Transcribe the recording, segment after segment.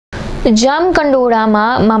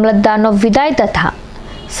જામકંડોળામાં મામલતદારનો વિદાય તથા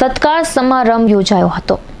સત્કાર સમારંભ યોજાયો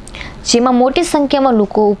હતો, જેમાં મોટી સંખ્યામાં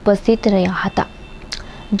લોકો ઉપસ્થિત રહ્યા હતા.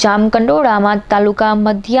 જામકંડોળામાં તાલુકા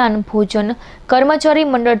મધ્યાહન ભોજન કર્મચારી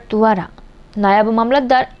મંડળ દ્વારા નાયબ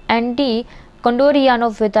મામલતદાર એનડી કંડોરિયાનો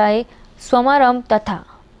વિદાય સમારંભ તથા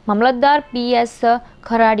મામલતદાર પીએસ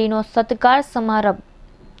ખરાડીનો સત્કાર સમારંભ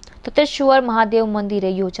તતેશ્વર મહાદેવ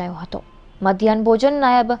મંદિરે યોજાયો હતો. મધ્યાહન ભોજન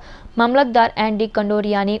નાયબ મામલતદાર એનડી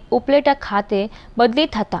કંડોરિયાની ઉપલેટા ખાતે બદલી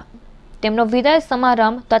થતા તેમનો વિદાય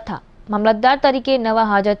સમારંભ તથા મામલતદાર તરીકે નવા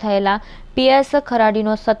હાજર થયેલા પીએસ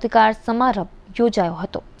ખરાડીનો સત્કાર સમારંભ યોજાયો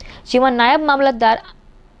હતો, જેમાં નાયબ મામલતદાર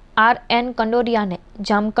આર.એન. કંડોરિયાને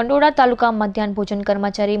જામકંડોળા તાલુકા મધ્યાહન ભોજન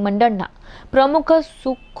કર્મચારી મંડળના પ્રમુખ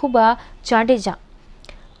સુખુબા જાડેજા,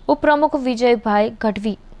 ઉપપ્રમુખ વિજયભાઈ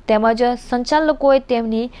ગઢવી તેમજ સંચાલકોએ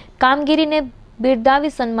તેમની કામગીરીને બિરદાવી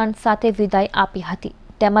સન્માન સાથે વિદાય આપી હતી.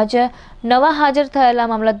 તેમજ નવા હાજર થયેલા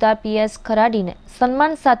મામલતદાર પીએસ ખરાડીને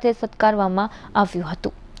સન્માન સાથે સત્કારવામાં આવ્યું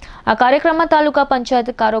હતું. આ કાર્યક્રમમાં તાલુકા પંચાયત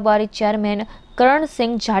કારોબારી ચેરમેન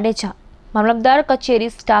કરણસિંહ જાડેજા, મામલતદાર કચેરી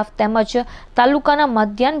સ્ટાફ તેમજ તાલુકાના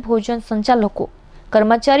મધ્યાહન ભોજન સંચાલકો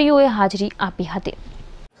કર્મચારીઓએ હાજરી આપી હતી.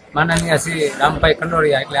 માનનીય શ્રી રામભાઈ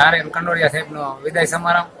કંડોરિયા એટલે આર.એન. કંડોરિયા સાહેબનો વિદાય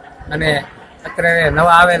સમારંભ અને અત્યારે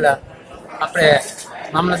નવા આવેલા આપણે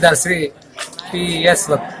મામલતદાર શ્રી પીએસ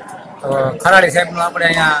ખરાડી સાહેબનો આપણે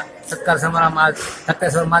અહીંયા સત્કાર સમારંભ આ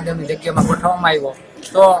તતેશ્વર મહાદેવની જગ્યામાં ગોઠવવામાં આવ્યો.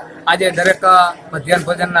 તો આજે દરેક મધ્યાહન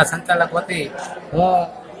ભોજનના સંચાલક વતી હું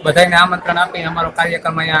બધાને આમંત્રણ આપી અમારો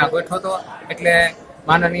કાર્યક્રમ અહીંયા ગોઠવ્યો હતો. એટલે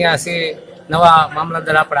માનનીય શ્રી નવા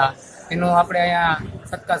મામલતદાર આપણા એનું આપણે અહીંયા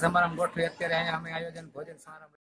સત્કાર સમારંભ ગોઠવી અત્યારે અહીંયા અમે આયોજન ભોજન સમારંભ